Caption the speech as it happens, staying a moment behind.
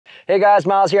Hey guys,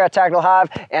 Miles here at Tactical Hyve,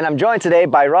 and I'm joined today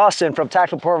by Rossen from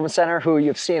Tactical Performance Center, who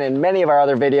you've seen in many of our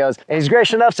other videos. And he's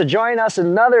gracious enough to join us in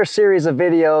another series of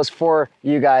videos for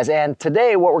you guys. And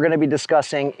today what we're going to be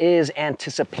discussing is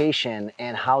anticipation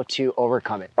and how to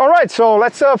overcome it. All right, so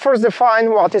let's first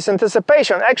define what is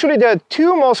anticipation. Actually, there are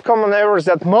two most common errors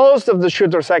that most of the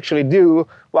shooters actually do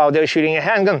while they're shooting a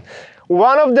handgun.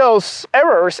 One of those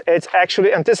errors is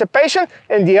actually anticipation,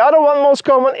 and the other one most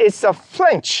common is a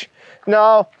flinch.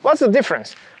 Now, what's the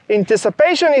difference?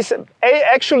 Anticipation is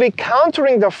actually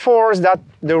countering the force that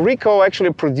the recoil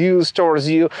actually produces towards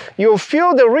you. You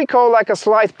feel the recoil like a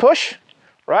slight push,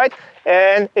 right?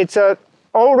 And it's a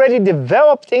already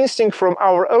developed instinct from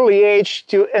our early age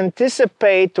to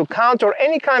anticipate, to counter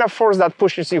any kind of force that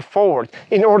pushes you forward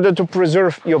in order to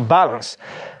preserve your balance.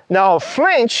 Now,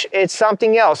 flinch is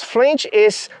something else. Flinch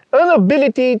is an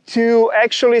ability to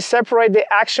actually separate the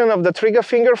action of the trigger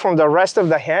finger from the rest of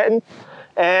the hand.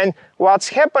 And what's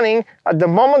happening at the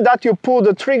moment that you pull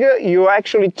the trigger, you're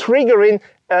actually triggering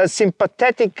a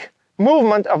sympathetic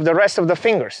movement of the rest of the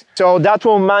fingers. So that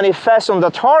will manifest on the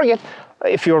target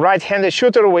if you're a right-handed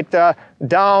shooter with a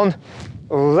down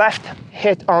left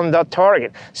hit on the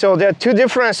target. So there are two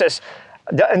differences.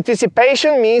 The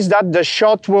anticipation means that the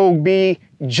shot will be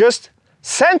just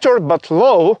centered but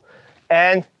low,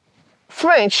 and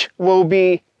flinch will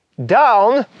be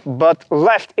down but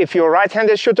left if you're a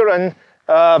right-handed shooter, and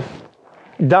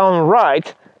down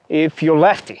right if you're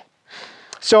lefty.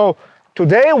 So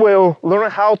today we'll learn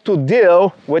how to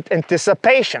deal with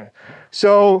anticipation.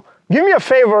 So give me a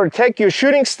favor, take your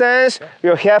shooting stance,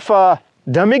 you have a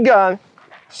dummy gun,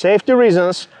 safety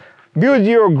reasons, build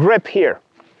your grip here.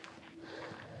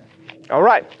 All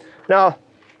right, now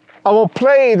I will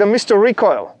play the Mr.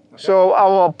 Recoil. So I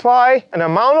will apply an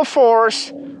amount of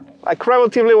force, like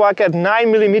relatively like a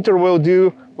 9mm will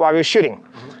do while you're shooting.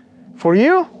 For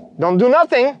you, don't do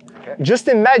nothing. Okay. Just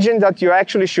imagine that you're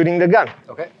actually shooting the gun.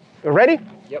 Okay. You ready?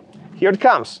 Yep. Here it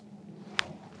comes.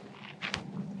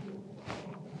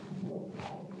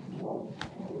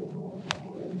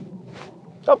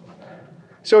 Oh.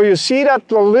 So you see that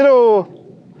little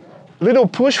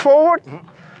push forward? Mm-hmm.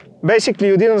 Basically,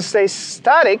 you didn't stay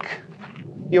static,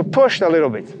 you pushed a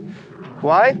little bit.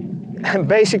 Why? And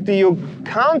basically, you're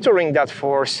countering that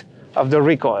force of the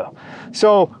recoil.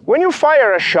 So when you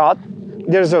fire a shot,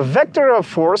 there's a vector of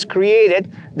force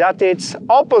created that it's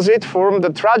opposite from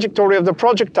the trajectory of the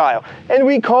projectile. And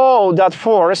we call that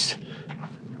force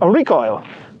a recoil,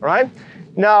 right?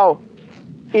 Now,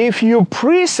 if you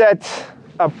preset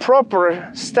a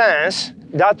proper stance,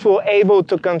 that will able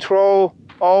to control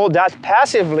all that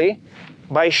passively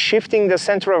by shifting the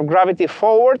center of gravity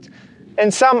forward,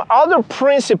 and some other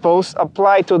principles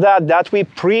apply to that we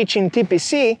preach in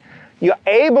TPC. You're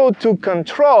able to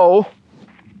control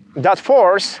that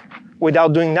force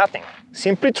without doing nothing.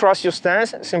 Simply trust your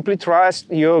stance, simply trust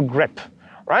your grip,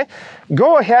 right?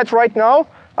 Go ahead right now,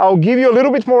 I'll give you a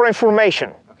little bit more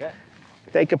information. Okay.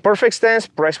 Take a perfect stance,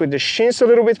 press with the shins a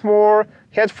little bit more,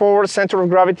 head forward, center of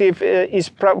gravity is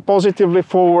positively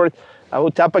forward. I will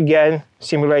tap again,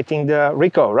 simulating the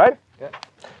recoil, right? Okay.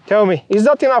 Tell me, is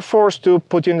that enough force to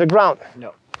put you in the ground?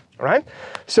 No. Right?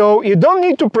 So you don't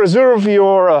need to preserve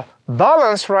your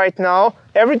balance right now.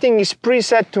 Everything is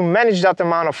preset to manage that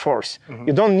amount of force. Mm-hmm.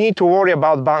 You don't need to worry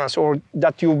about balance or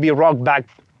that you'll be rocked back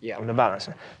on the balance.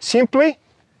 Simply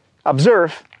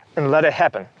observe and let it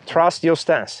happen. Trust your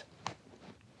stance.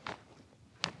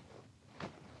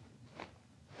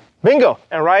 Bingo!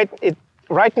 And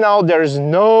right now there's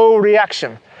no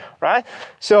reaction, right?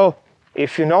 So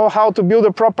if you know how to build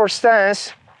a proper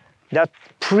stance, that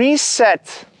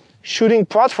preset shooting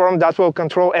platform that will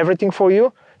control everything for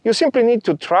you, you simply need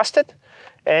to trust it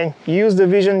and use the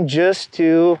vision just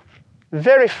to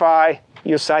verify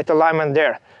your sight alignment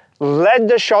there. Let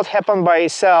the shot happen by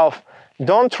itself.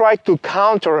 Don't try to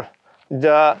counter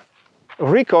the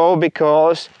recoil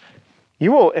because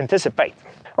you will anticipate.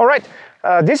 All right.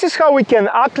 This is how we can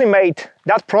acclimate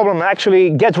that problem,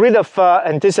 actually get rid of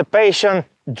anticipation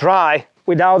dry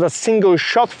without a single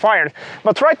shot fired.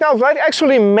 But right now, let's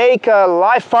actually make a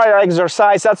live fire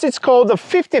exercise. It's called the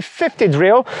 50-50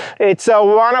 drill. It's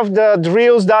one of the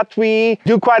drills that we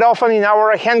do quite often in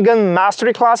our handgun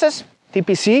mastery classes,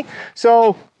 TPC.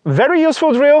 So very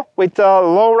useful drill with a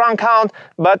low round count,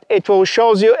 but it will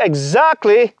show you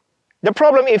exactly the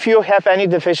problem if you have any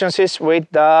deficiencies with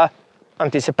the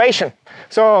anticipation.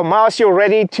 So, Miles, you're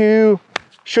ready to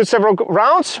shoot several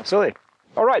rounds? Absolutely.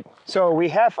 All right, so we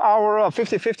have our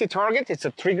 50-50 target. It's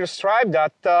a trigger stripe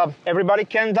that everybody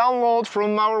can download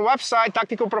from our website,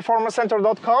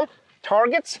 tacticalperformancecenter.com.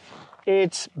 Targets.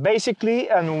 it's basically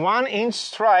a 1-inch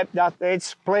stripe that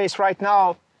it's placed right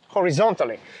now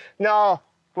horizontally. Now,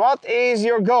 what is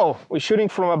your goal? We're shooting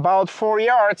from about 4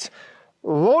 yards.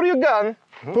 Load your gun,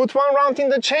 put 1 round in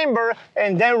the chamber,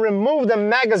 and then remove the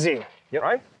magazine. Yep.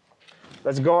 Right?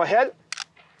 Let's go ahead.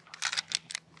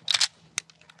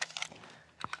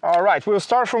 All right, we'll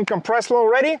start from compressed low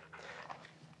ready.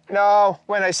 Now,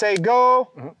 when I say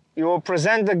go, you will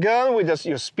present the gun with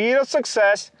your speed of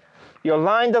success. You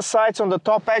line the sights on the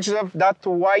top edge of that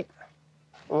white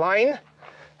line.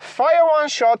 Fire 1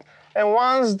 shot, and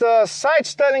once the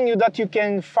sight's telling you that you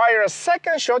can fire a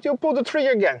second shot, you pull the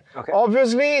trigger again. Okay.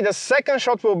 Obviously, the second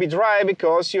shot will be dry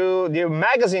because the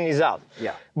magazine is out.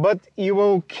 Yeah. But you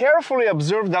will carefully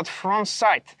observe that front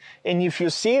sight. And if you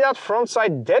see that front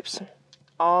sight dips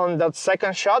on that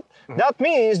second shot, that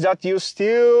means that you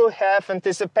still have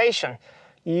anticipation.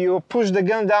 You push the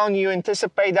gun down, you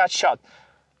anticipate that shot.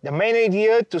 The main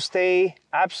idea to stay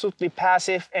absolutely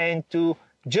passive and to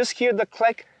just hear the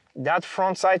click. That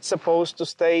front sight's supposed to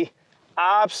stay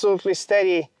absolutely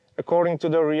steady according to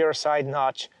the rear side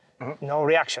notch. No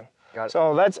reaction. Got it.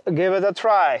 So let's give it a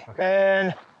try. Okay.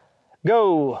 And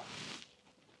go.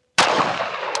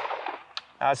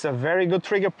 That's a very good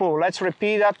trigger pull. Let's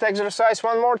repeat that exercise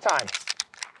 1 more time.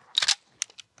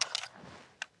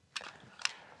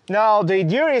 Now the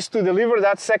idea is to deliver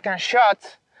that second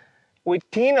shot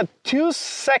within 2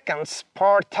 seconds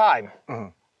per time.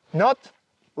 Not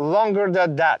longer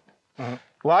than that.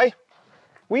 Why?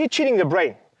 We're cheating the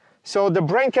brain. So the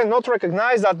brain cannot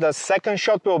recognize that the second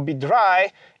shot will be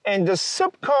dry, and the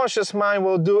subconscious mind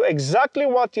will do exactly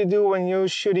what you do when you're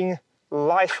shooting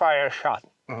live fire shot.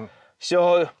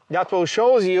 So that will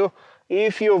show you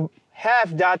if you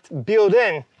have that built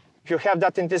in, if you have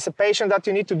that anticipation that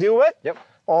you need to deal with,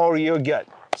 or you're good.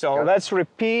 So let's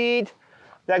repeat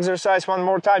the exercise 1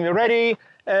 more time. You ready?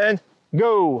 And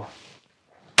go.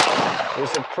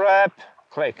 Here's a prep,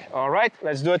 click. All right,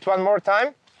 let's do it 1 more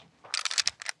time.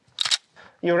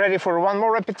 You ready for 1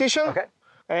 more repetition? Okay.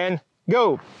 And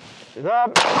go.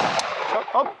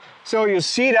 Up, up. So you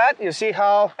see that? You see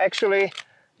how actually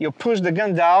you push the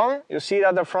gun down. You see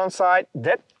that the front side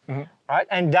dip, right?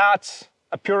 And that's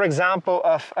a pure example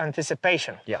of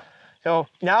anticipation. Yeah. So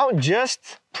now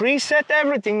just preset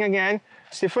everything again.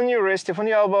 Stiffen your wrist, stiffen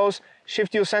your elbows,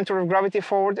 shift your center of gravity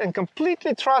forward, and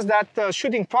completely trust that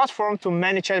shooting platform to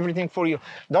manage everything for you.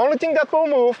 The only thing that will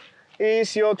move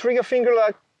is your trigger finger,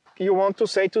 like you want to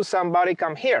say to somebody,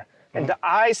 come here. And the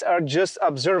eyes are just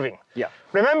observing. Yeah.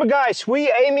 Remember, guys,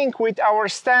 we aiming with our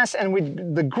stance and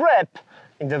with the grip,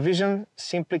 and the vision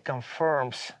simply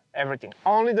confirms everything.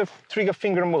 Only the trigger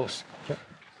finger moves.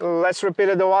 Let's repeat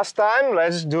it the last time.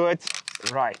 Let's do it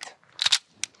right.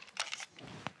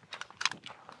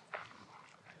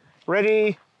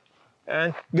 Ready,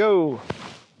 and go.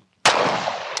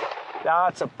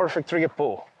 That's a perfect trigger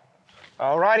pull.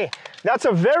 Alrighty, that's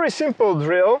a very simple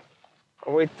drill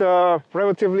with a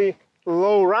relatively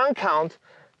low round count,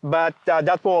 but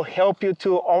that will help you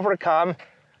to overcome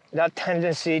that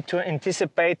tendency to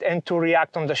anticipate and to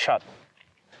react on the shot.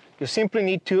 You simply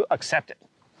need to accept it.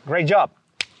 Great job.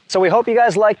 So we hope you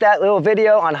guys liked that little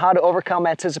video on how to overcome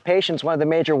anticipation. It's one of the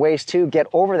major ways to get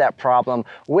over that problem,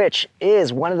 which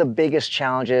is one of the biggest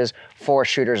challenges for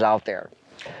shooters out there.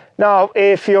 Now,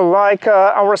 if you like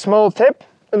our small tip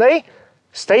today,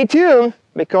 stay tuned,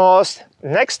 because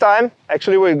next time,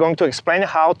 actually, we're going to explain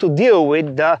how to deal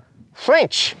with the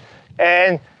flinch.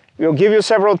 And we'll give you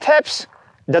several tips,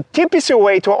 the typical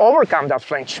way to overcome that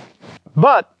flinch.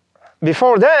 But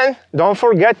before then, don't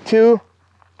forget to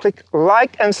click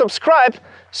like and subscribe,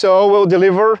 so we'll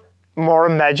deliver more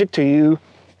magic to you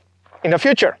in the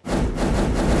future.